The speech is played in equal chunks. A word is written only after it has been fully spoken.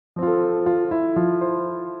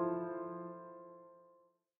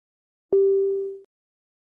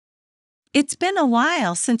It's been a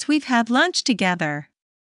while since we've had lunch together.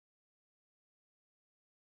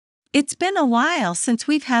 It's been a while since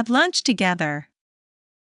we've had lunch together.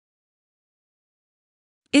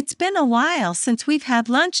 It's been a while since we've had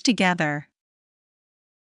lunch together.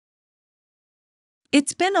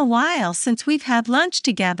 It's been a while since we've had lunch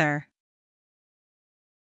together.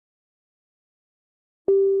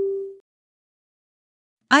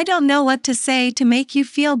 I don't know what to say to make you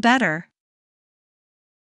feel better.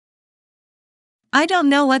 I don't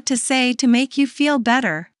know what to say to make you feel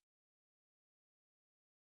better.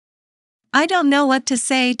 I don't know what to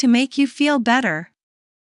say to make you feel better.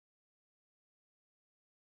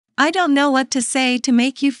 I don't know what to say to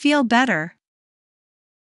make you feel better.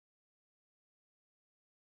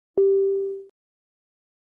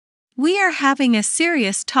 We are having a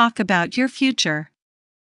serious talk about your future.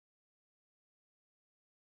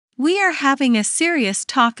 We are having a serious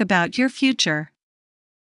talk about your future.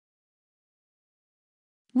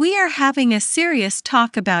 We are having a serious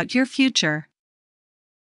talk about your future.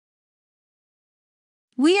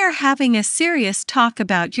 We are having a serious talk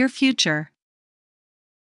about your future.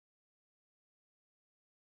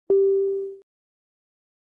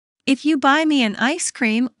 If you buy me an ice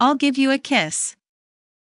cream, I'll give you a kiss.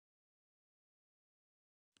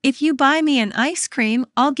 If you buy me an ice cream,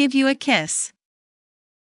 I'll give you a kiss.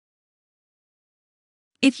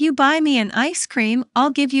 If you buy me an ice cream,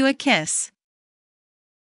 I'll give you a kiss.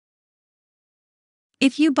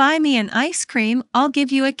 If you buy me an ice cream, I'll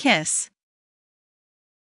give you a kiss.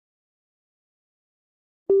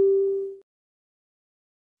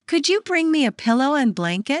 Could you bring me a pillow and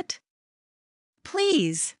blanket?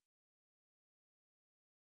 Please.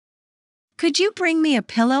 Could you bring me a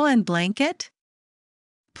pillow and blanket?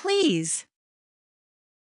 Please.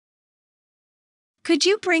 Could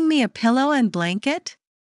you bring me a pillow and blanket?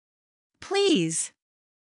 Please.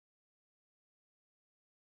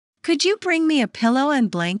 Could you bring me a pillow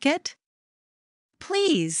and blanket?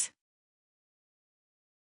 Please.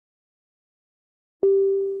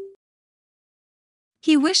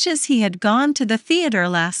 He wishes he had gone to the theater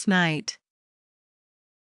last night.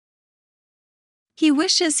 He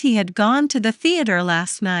wishes he had gone to the theater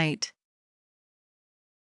last night.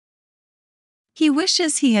 He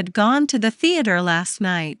wishes he had gone to the theater last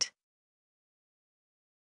night.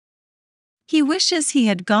 He wishes he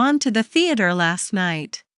had gone to the theater last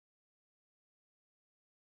night.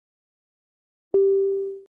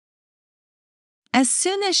 As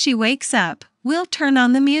soon as she wakes up, we'll turn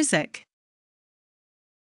on the music.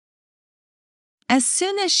 As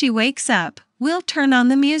soon as she wakes up, we'll turn on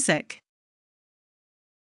the music.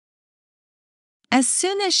 As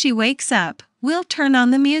soon as she wakes up, we'll turn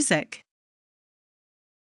on the music.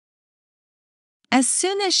 As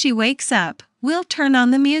soon as she wakes up, we'll turn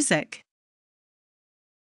on the music.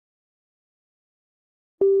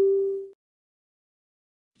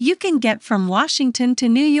 You can get from Washington to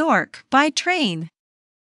New York by train.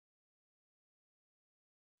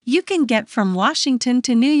 You can get from Washington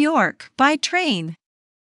to New York by train.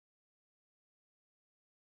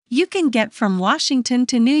 You can get from Washington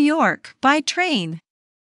to New York by train.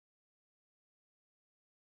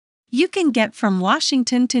 You can get from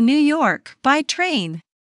Washington to New York by train.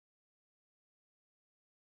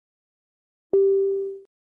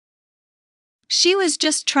 She was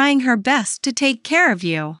just trying her best to take care of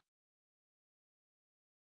you.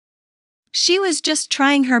 She was just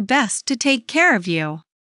trying her best to take care of you.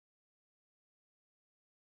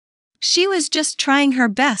 She was just trying her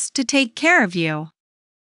best to take care of you.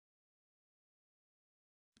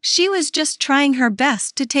 She was just trying her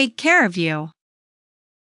best to take care of you.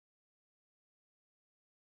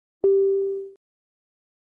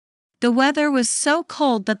 The weather was so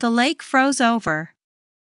cold that the lake froze over.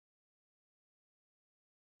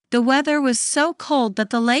 The weather was so cold that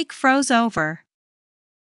the lake froze over.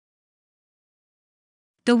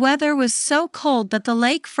 The weather was so cold that the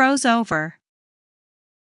lake froze over.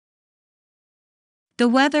 The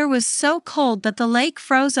weather was so cold that the lake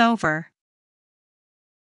froze over.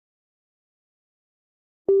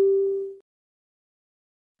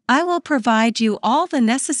 I will provide you all the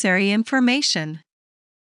necessary information.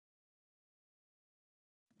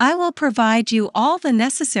 I will provide you all the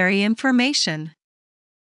necessary information.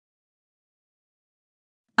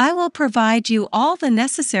 I will provide you all the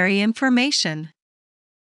necessary information.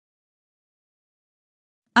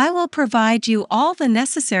 I will provide you all the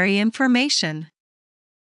necessary information.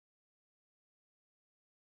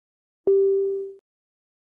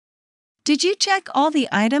 Did you check all the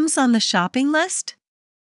items on the shopping list?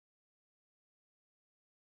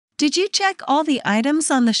 Did you check all the items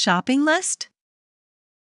on the shopping list?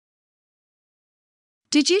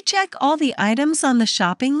 Did you check all the items on the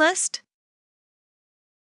shopping list?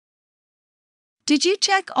 Did you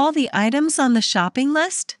check all the items on the shopping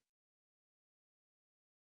list?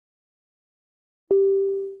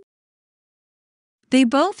 They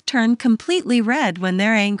both turn completely red when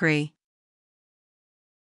they're angry.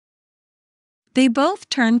 They both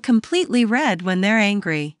turn completely red when they're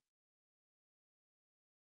angry.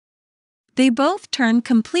 They both turn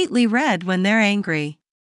completely red when they're angry.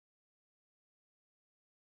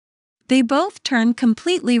 They both turn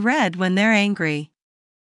completely red when they're angry.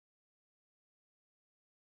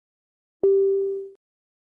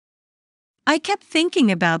 I kept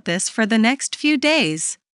thinking about this for the next few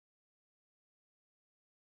days.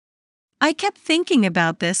 I kept thinking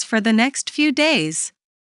about this for the next few days.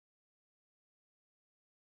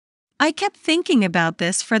 I kept thinking about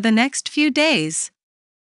this for the next few days.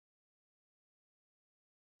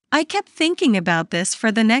 I kept thinking about this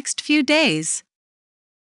for the next few days.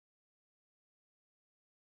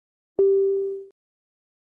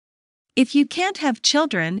 If you can't have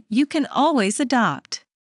children, you can always adopt.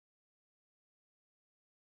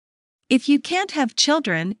 If you can't have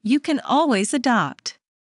children, you can always adopt.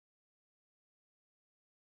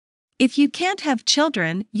 If you can't have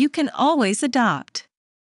children, you can always adopt.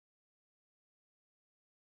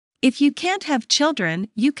 If you can't have children,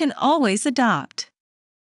 you can always adopt.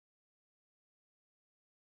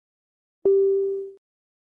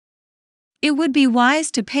 It would be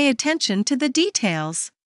wise to pay attention to the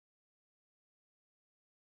details.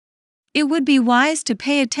 It would be wise to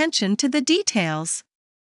pay attention to the details.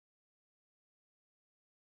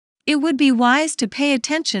 It would be wise to pay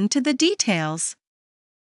attention to the details.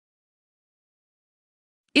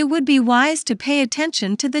 It would be wise to pay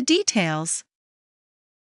attention to the details.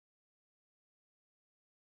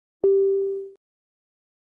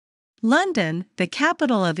 London, the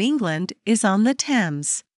capital of England, is on the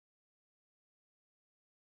Thames.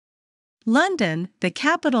 London, the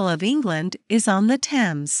capital of England, is on the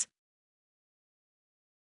Thames.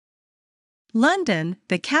 London,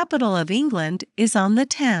 the capital of England, is on the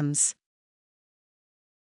Thames.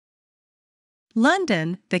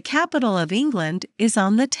 London, the capital of England, is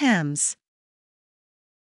on the Thames.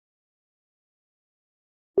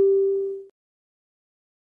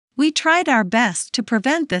 We tried our best to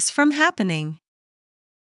prevent this from happening.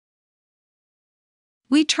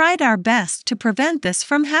 We tried our best to prevent this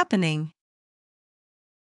from happening.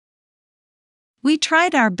 We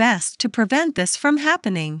tried our best to prevent this from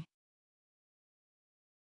happening.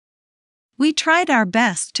 We tried our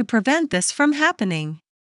best to prevent this from happening.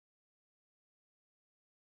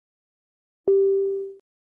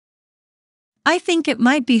 I think it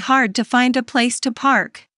might be hard to find a place to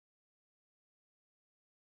park.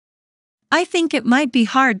 I think it might be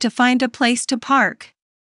hard to find a place to park.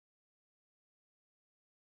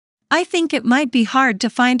 I think it might be hard to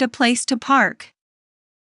find a place to park.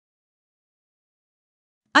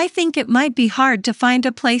 I think it might be hard to find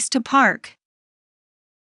a place to park.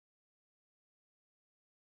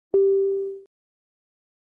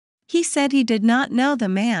 He said he did not know the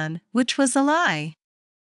man, which was a lie.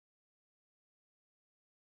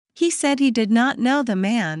 He said he did not know the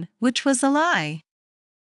man, which was a lie.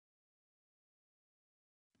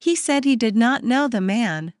 He said he did not know the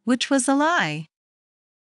man, which was a lie.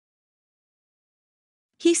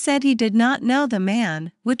 He said he did not know the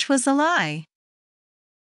man, which was a lie.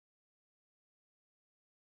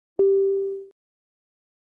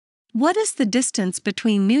 What is the distance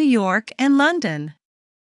between New York and London?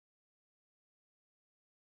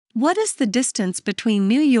 What is the distance between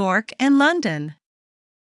New York and London?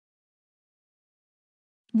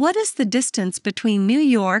 What is the distance between New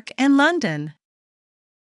York and London?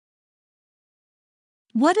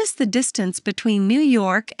 What is the distance between New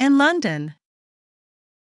York and London?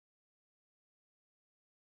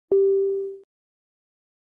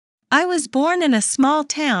 I was born in a small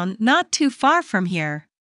town not too far from here.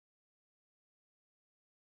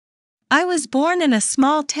 I was born in a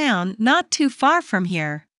small town not too far from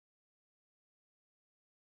here.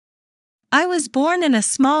 I was born in a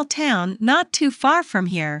small town not too far from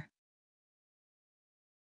here.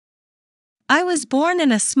 I was born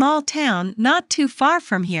in a small town not too far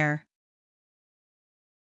from here.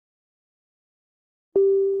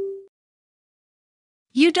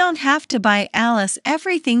 You don't have to buy Alice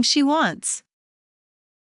everything she wants.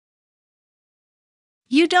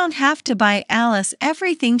 You don't have to buy Alice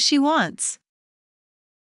everything she wants.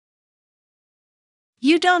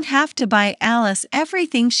 You don't have to buy Alice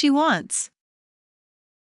everything she wants.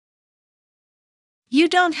 You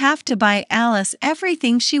don't have to buy Alice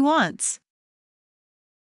everything she wants.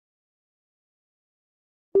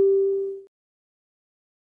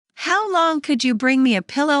 How long could you bring me a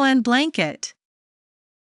pillow and blanket?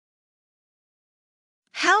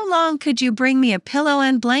 How long could you bring me a pillow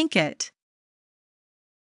and blanket?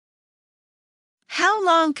 How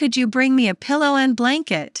long could you bring me a pillow and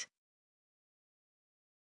blanket?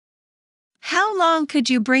 How long could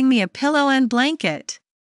you bring me a pillow and blanket?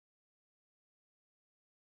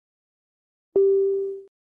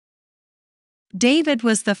 David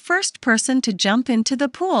was the first person to jump into the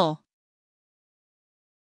pool.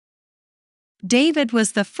 David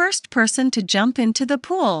was the first person to jump into the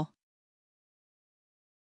pool.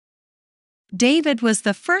 David was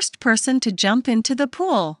the first person to jump into the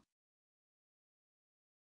pool.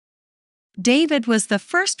 David was the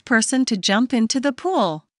first person to jump into the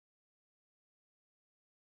pool.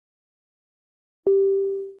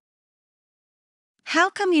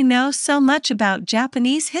 How come you know so much about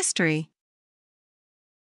Japanese history?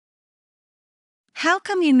 How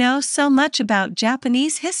come you know so much about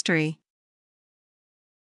Japanese history?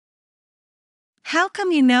 How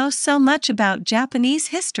come you know so much about Japanese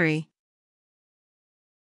history?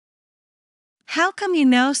 How come you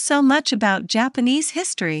know so much about Japanese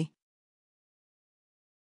history?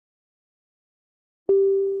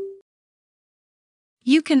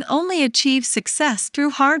 You can only achieve success through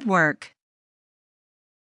hard work.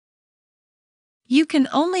 You can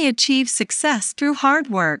only achieve success through hard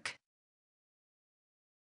work.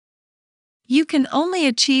 You can only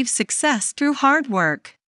achieve success through hard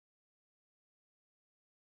work.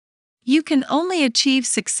 You can only achieve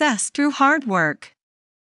success through hard work.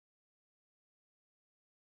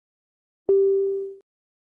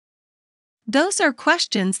 Those are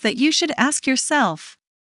questions that you should ask yourself.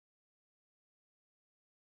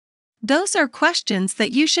 Those are questions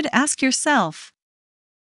that you should ask yourself.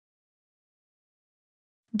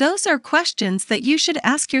 Those are questions that you should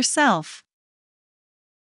ask yourself.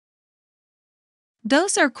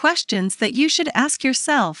 Those are questions that you should ask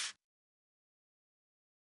yourself.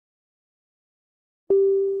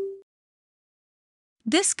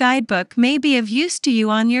 This guidebook may be of use to you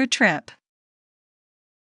on your trip.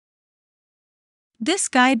 This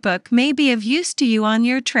guidebook may be of use to you on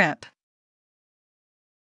your trip.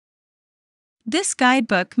 This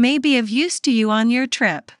guidebook may be of use to you on your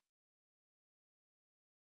trip.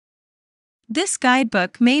 This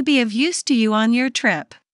guidebook may be of use to you on your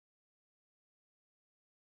trip.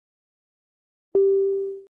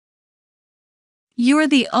 You're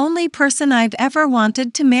the only person I've ever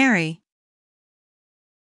wanted to marry.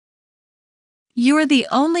 You're the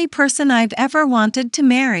only person I've ever wanted to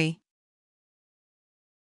marry.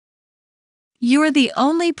 You're the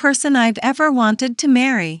only person I've ever wanted to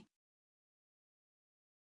marry.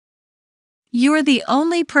 You're the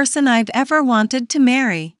only person I've ever wanted to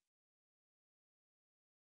marry.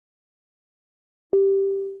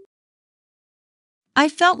 I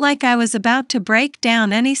felt like I was about to break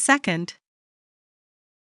down any second.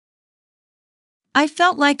 I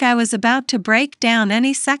felt like I was about to break down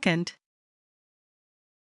any second.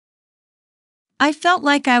 I felt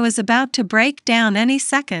like I was about to break down any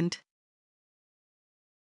second.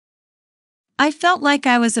 I felt like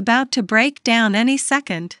I was about to break down any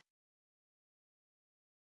second.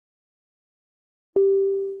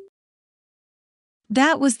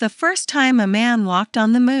 That was the first time a man walked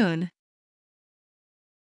on the moon.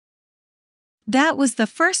 That was the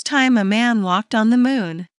first time a man walked on the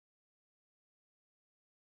moon.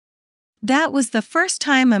 That was the first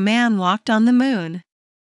time a man walked on the moon.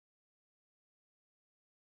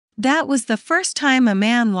 That was the first time a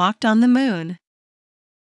man walked on the moon.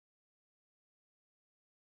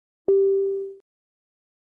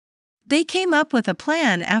 They came up with a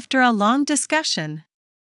plan after a long discussion.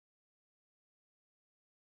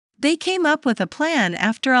 They came up with a plan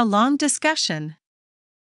after a long discussion.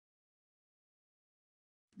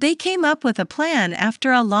 They came up with a plan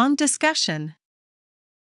after a long discussion.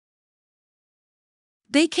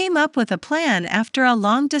 They came up with a plan after a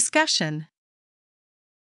long discussion.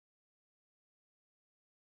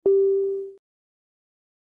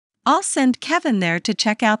 I'll send Kevin there to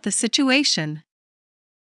check out the situation.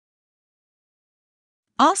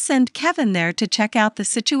 I'll send Kevin there to check out the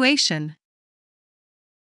situation.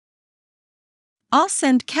 I'll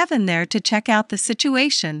send Kevin there to check out the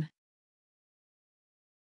situation.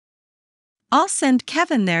 I'll send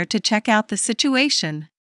Kevin there to check out the situation.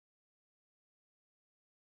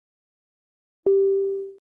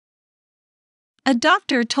 A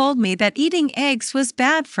doctor told me that eating eggs was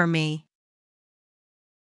bad for me.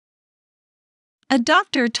 A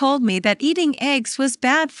doctor told me that eating eggs was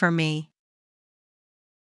bad for me.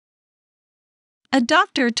 A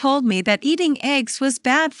doctor told me that eating eggs was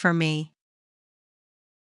bad for me.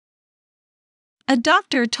 A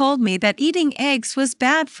doctor told me that eating eggs was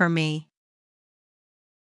bad for me.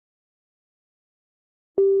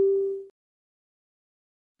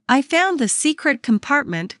 I found the secret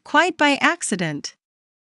compartment quite by accident.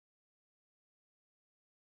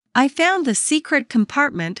 I found the secret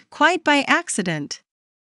compartment quite by accident.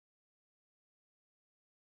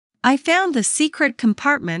 I found the secret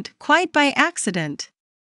compartment quite by accident.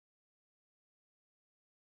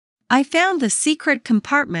 I found the secret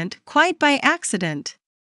compartment quite by accident.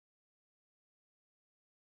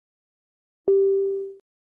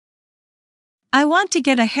 I want to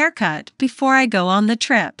get a haircut before I go on the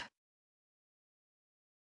trip.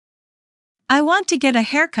 I want to get a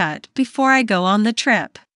haircut before I go on the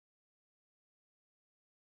trip.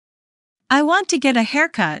 I want to get a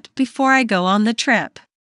haircut before I go on the trip.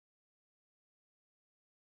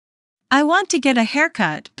 I want to get a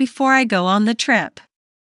haircut before I go on the trip.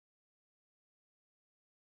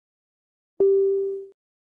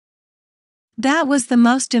 That was the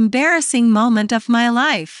most embarrassing moment of my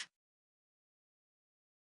life.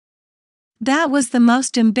 That was the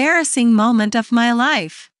most embarrassing moment of my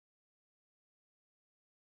life.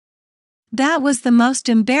 That was the most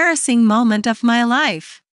embarrassing moment of my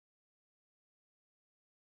life.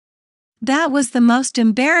 That was the most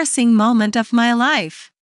embarrassing moment of my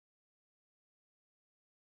life.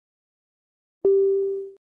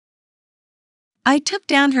 I took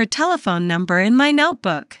down her telephone number in my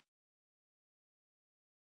notebook.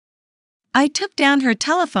 I took down her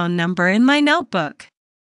telephone number in my notebook.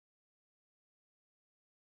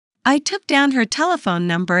 I took down her telephone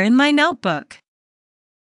number in my notebook.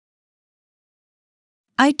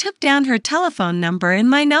 I took down her telephone number in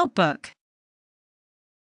my notebook.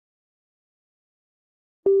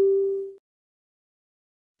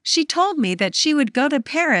 She told me that she would go to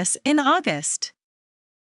Paris in August.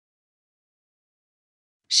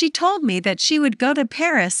 She told me that she would go to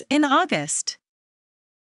Paris in August.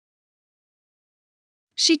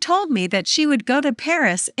 She told me that she would go to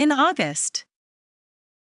Paris in August.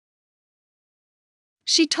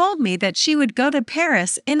 She told me that she would go to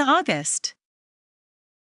Paris in August.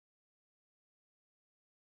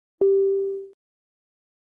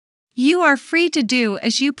 You are free to do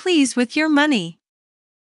as you please with your money.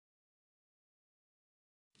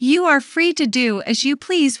 You are free to do as you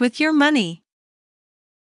please with your money.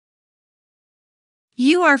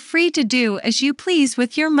 You are free to do as you please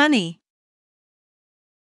with your money.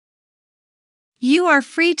 You are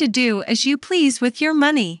free to do as you please with your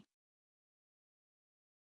money.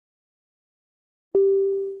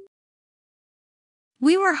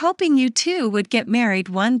 We were hoping you two would get married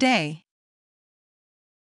one day.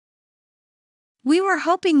 We were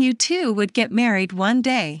hoping you two would get married one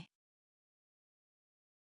day.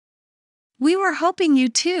 We were hoping you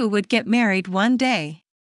two would get married one day.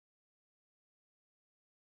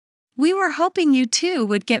 We were hoping you two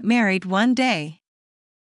would get married one day.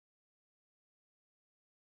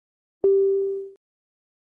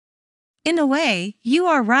 In a way, you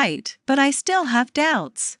are right, but I still have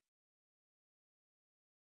doubts.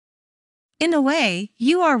 In a way,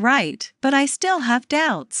 you are right, but I still have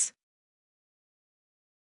doubts.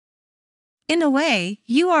 In a way,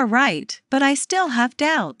 you are right, but I still have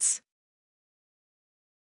doubts.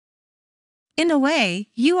 In a way,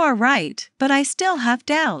 you are right, but I still have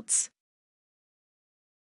doubts.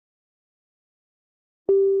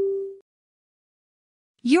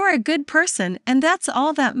 You're a good person and that's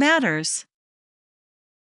all that matters.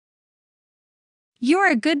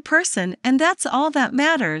 You're a good person and that's all that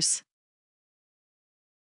matters.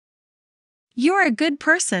 You're a good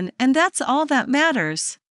person and that's all that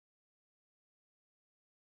matters.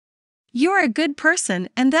 You're a good person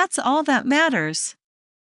and that's all that matters.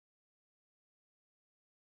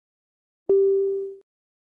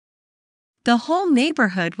 The whole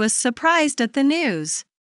neighborhood was surprised at the news.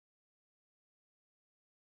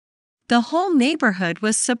 The whole neighborhood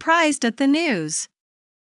was surprised at the news.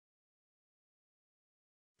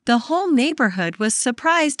 The whole neighborhood was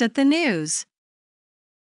surprised at the news.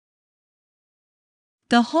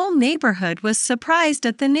 The whole neighborhood was surprised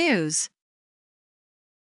at the news.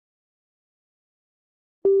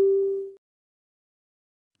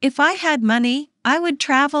 If I had money, I would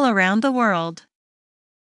travel around the world.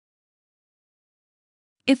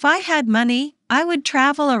 If I had money, I would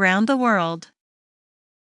travel around the world.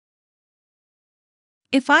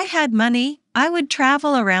 If I had money, I would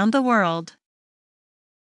travel around the world.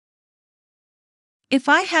 If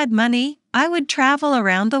I had money, I would travel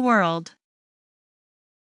around the world.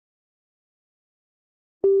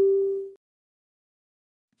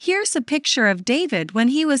 Here's a picture of David when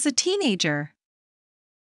he was a teenager.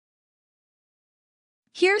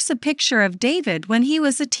 Here's a picture of David when he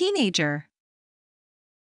was a teenager.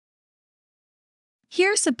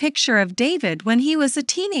 Here's a picture of David when he was a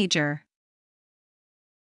teenager.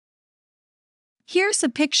 Here's a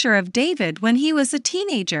picture of David when he was a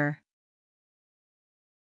teenager.